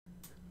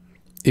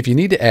If you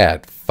need to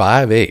add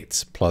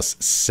 5/8 plus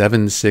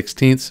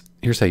 7/16,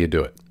 here's how you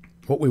do it.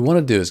 What we want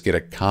to do is get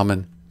a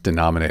common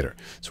denominator.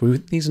 So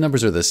these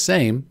numbers are the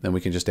same, then we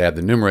can just add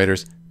the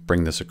numerators,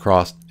 bring this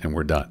across, and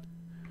we're done.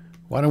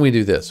 Why don't we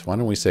do this? Why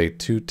don't we say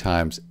 2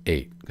 times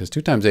 8? Because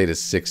 2 times 8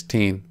 is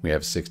 16. We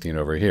have 16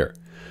 over here.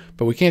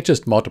 But we can't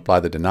just multiply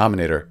the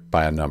denominator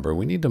by a number.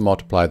 We need to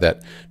multiply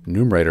that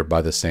numerator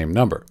by the same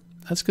number.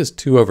 That's because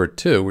 2 over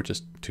 2, which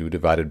is 2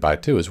 divided by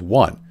 2, is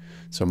 1.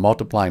 So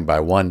multiplying by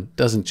 1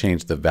 doesn't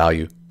change the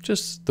value,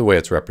 just the way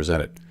it's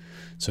represented.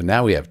 So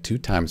now we have 2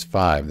 times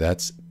 5,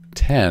 that's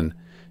 10,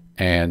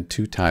 and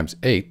 2 times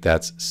 8,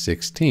 that's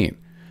 16.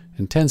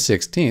 And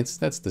 10/16,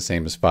 that's the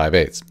same as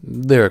 5/8.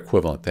 They're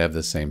equivalent, they have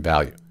the same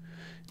value.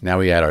 Now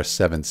we add our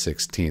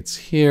 7/16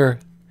 here,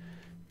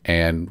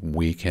 and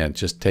we can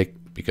just take,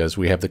 because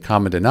we have the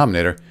common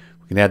denominator,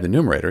 we can add the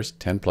numerators.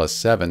 10 plus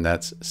 7,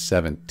 that's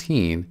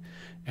 17,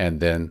 and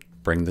then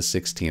bring the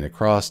 16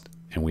 across,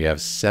 and we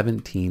have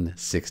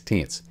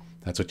 17/16.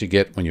 That's what you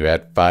get when you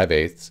add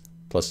 5/8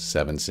 plus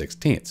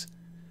 7/16.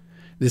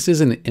 This is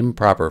an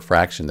improper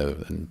fraction, though.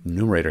 The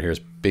numerator here is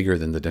bigger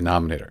than the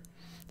denominator.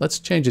 Let's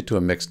change it to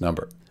a mixed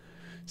number.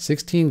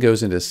 16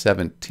 goes into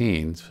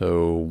 17,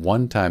 so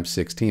 1 times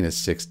 16 is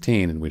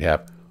 16, and we'd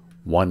have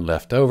 1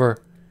 left over.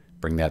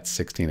 Bring that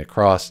 16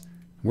 across,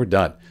 and we're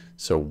done.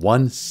 So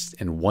 1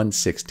 and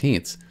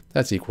 1/16,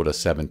 that's equal to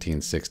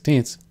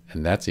 17/16,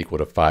 and that's equal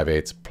to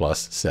 5/8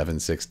 plus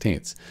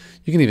 7/16.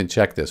 You can even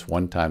check this.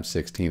 1 times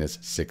 16 is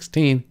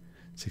 16.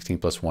 16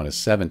 plus 1 is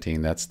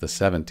 17. That's the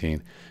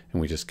 17,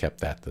 and we just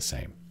kept that the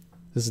same.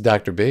 This is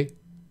Dr. B.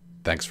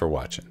 Thanks for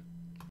watching.